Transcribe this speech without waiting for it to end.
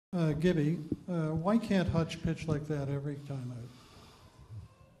Gibby, why can't Hutch pitch like that every time out?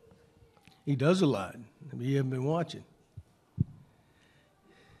 He does a lot. I mean, you haven't been watching.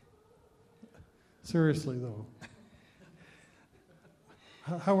 Seriously, though.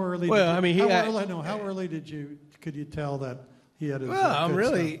 How early? Well, I mean, how early could you tell that he had his? Well, I'm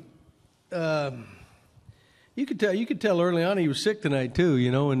really. You could tell early on he was sick tonight too.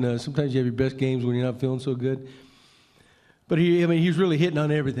 You know, and sometimes you have your best games when you're not feeling so good. But he was really hitting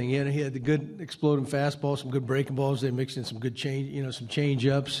on everything. He had the good exploding fastball, some good breaking balls. They mixed in some good some change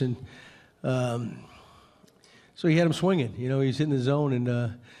ups, and so he had him swinging. You know, he's hitting the zone, and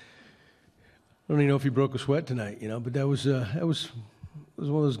I don't even know if he broke a sweat tonight. You know, but that was one of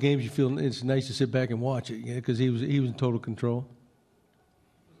those games you feel it's nice to sit back and watch it because he was in total control.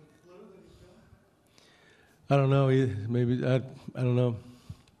 I don't know. Maybe I don't know.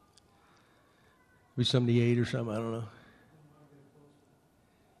 Maybe 78 or something. I don't know.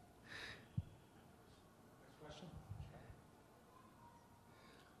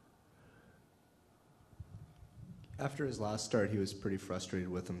 After his last start, he was pretty frustrated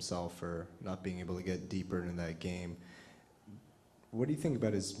with himself for not being able to get deeper into that game. What do you think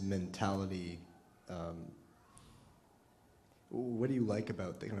about his mentality? What do you like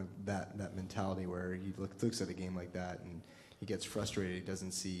about that mentality where he looks at a game like that and he gets frustrated? He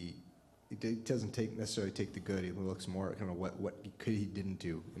doesn't necessarily take the good. He looks more at kind of what he didn't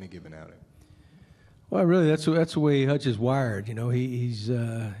do in a given outing. Well, really, that's the way Hutch is wired. You know, he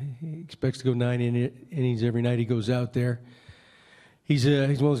expects to go 9 innings every night he goes out there. He's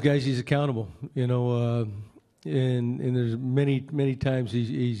one of those guys. He's accountable. You know, and there's many times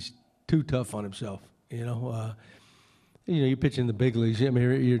he's too tough on himself. You know, you pitch in the big leagues. I mean,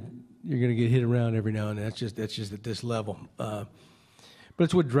 you're going to get hit around every now and then. That's just at this level. But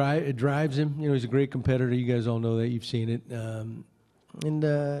it's what drives him. You know, he's a great competitor. You guys all know that. You've seen it,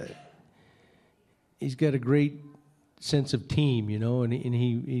 and. He's got a great sense of team, you know, and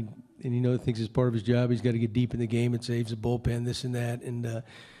he thinks it's part of his job. He's got to get deep in the game and saves the bullpen, this and that, and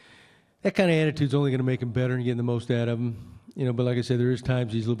that kind of attitude's only going to make him better and getting the most out of him, you know. But like I said, there is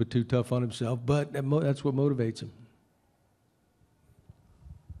times he's a little bit too tough on himself, but that's what motivates him.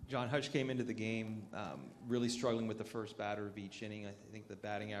 John, Hutch came into the game really struggling with the first batter of each inning. I think the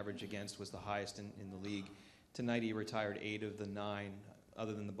batting average against was the highest in the league. Tonight he retired 8 of the 9.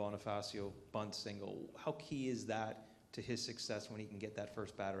 Other than the Bonifacio bunt single. How key is that to his success when he can get that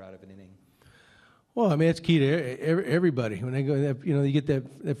first batter out of an inning? Well, I mean, it's key to everybody. When they go, you get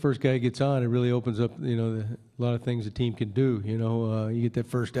that first guy gets on, it really opens up, a lot of things the team can do. You know, you get that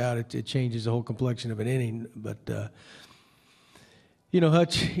first out, it changes the whole complexion of an inning. But,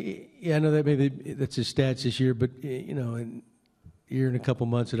 Hutch, I know that maybe that's his stats this year, but, and year and a couple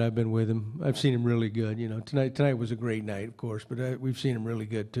months that I've been with him, I've seen him really good. You know, tonight was a great night, of course, but we've seen him really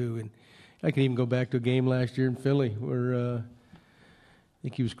good too. And I can even go back to a game last year in Philly where I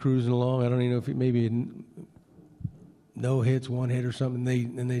think he was cruising along. I don't even know if he maybe no hits, 1 hit or something.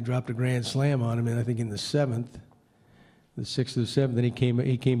 They dropped a grand slam on him, and I think in the 6th or the 7th, then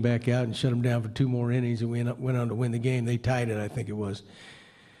he came back out and shut him down for 2 more innings, and we went on to win the game. They tied it, I think it was.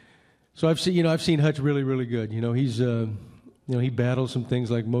 So I've seen Hutch really, really good. You know, he's he battles some things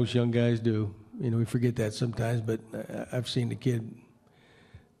like most young guys do. You know, we forget that sometimes, but I've seen the kid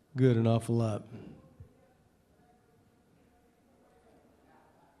good an awful lot.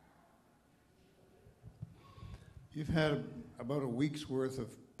 You've had about a week's worth of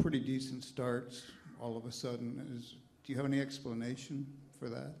pretty decent starts all of a sudden. Do you have any explanation for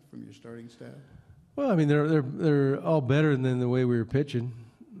that from your starting staff? Well, I mean, they're all better than the way we were pitching.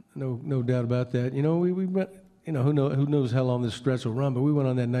 No doubt about that. You know, we went. You know, who knows how long this stretch will run, but we went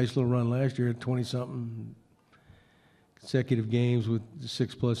on that nice little run last year at 20-something consecutive games with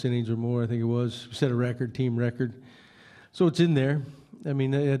 6+ innings or more, I think it was. We set a team record. So it's in there. I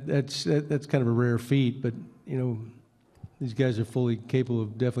mean, that's kind of a rare feat, but, these guys are fully capable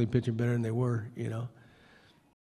of definitely pitching better than they were,